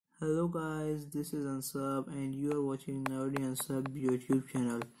Hello guys, this is Ansab and you are watching Nerdy Ansab YouTube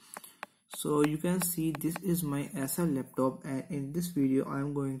channel. So you can see this is my Acer laptop, and in this video I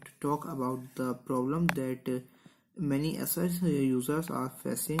am going to talk about the problem that many Acer users are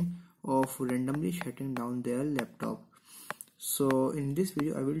facing of randomly shutting down their laptop. So in this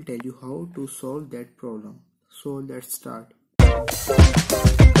video I will tell you how to solve that problem. So let's start.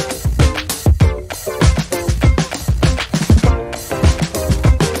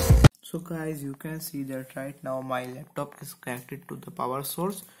 So guys, you can see that right now my laptop is connected to the power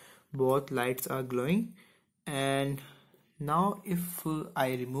source. Both lights are glowing, and now if I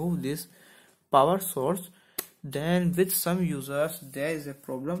remove this power source, then with some users there is a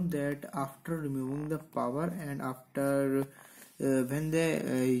problem that after removing the power and after when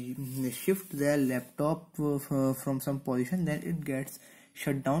they shift their laptop from some position, then it gets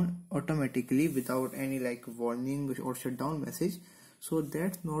shut down automatically without any like warning or shutdown message. So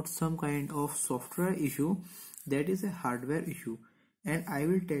that's not some kind of software issue, that is a hardware issue, and I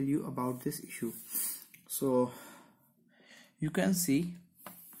will tell you about this issue. So you can see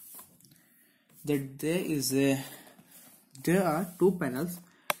that there are two panels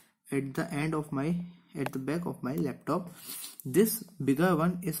at the back of my laptop. This bigger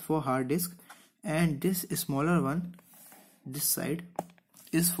one is for hard disk, and this smaller one, this side,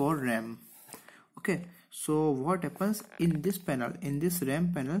 is for RAM. Okay, so what happens in this panel, in this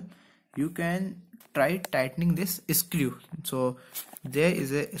RAM panel, you can try tightening this screw. So there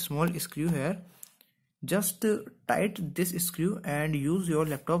is a small screw here. Just tighten this screw and use your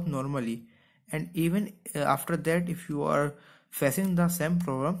laptop normally, and even after that, if you are facing the same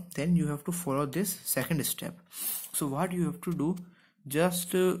problem, then you have to follow this second step. So what you have to do,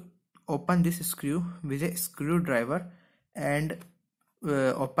 just open this screw with a screwdriver and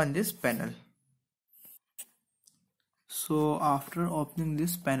open this panel. So after opening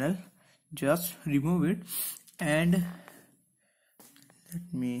this panel, just remove it and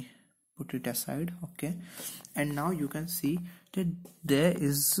let me put it aside. Okay, and now you can see that there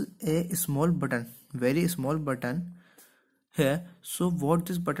is a small button, very small button here. So what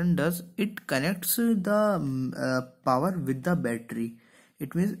this button does, it connects the power with the battery.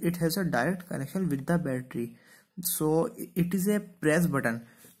 It means it has a direct connection with the battery. So it is a press button.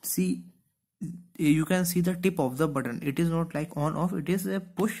 See, you can see the tip of the button. It is not like on off, it is a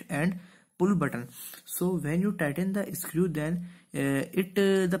push and pull button. So when you tighten the screw, then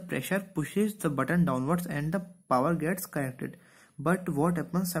the pressure pushes the button downwards and the power gets connected. But what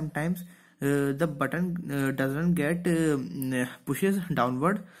happens sometimes, the button doesn't get pushes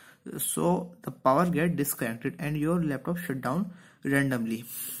downward, so the power get disconnected and your laptop shut down randomly.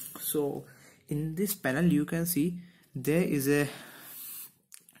 So in this panel you can see there is a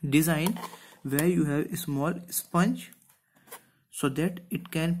design where you have a small sponge so that it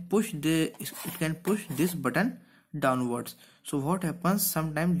can push this button downwards. So what happens,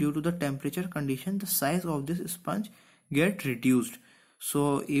 sometimes due to the temperature condition, the size of this sponge get reduced.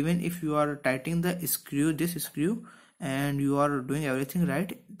 So even if you are tightening the screw, this screw, and you are doing everything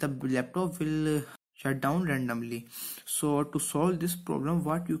right, the laptop will shut down randomly. So to solve this problem,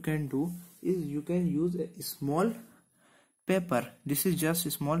 what you can do is you can use a small paper. This is just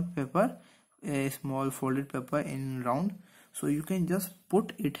a small paper, a small folded paper in round. So you can just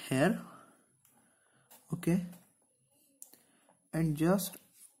put it here, okay, and just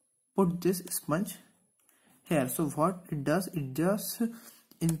put this sponge here. So what it does, it just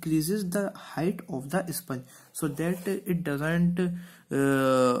increases the height of the sponge so that it doesn't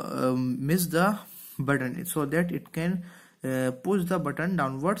miss the button, so that it can push the button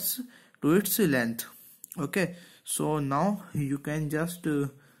downwards to its length. Okay, so now you can just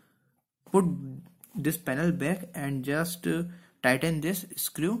put this panel back and just tighten this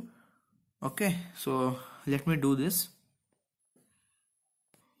screw. Okay, so let me do this.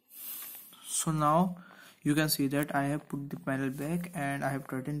 So now you can see that I have put the panel back and I have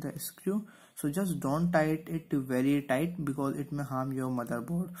tightened the screw. So just don't tighten it very tight because it may harm your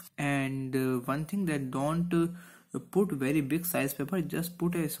motherboard. And one thing, that don't put very big size paper, just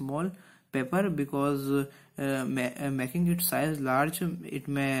put a small paper, because making its size large, it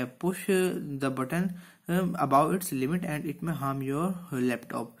may push the button above its limit and it may harm your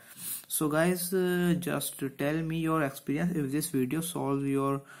laptop. So guys, just tell me your experience if this video solves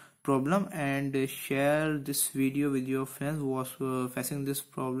your problem, and share this video with your friends who was facing this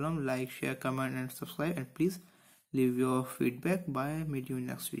problem. Like, share, comment and subscribe, and please leave your feedback. Bye, meet you in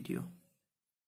next video.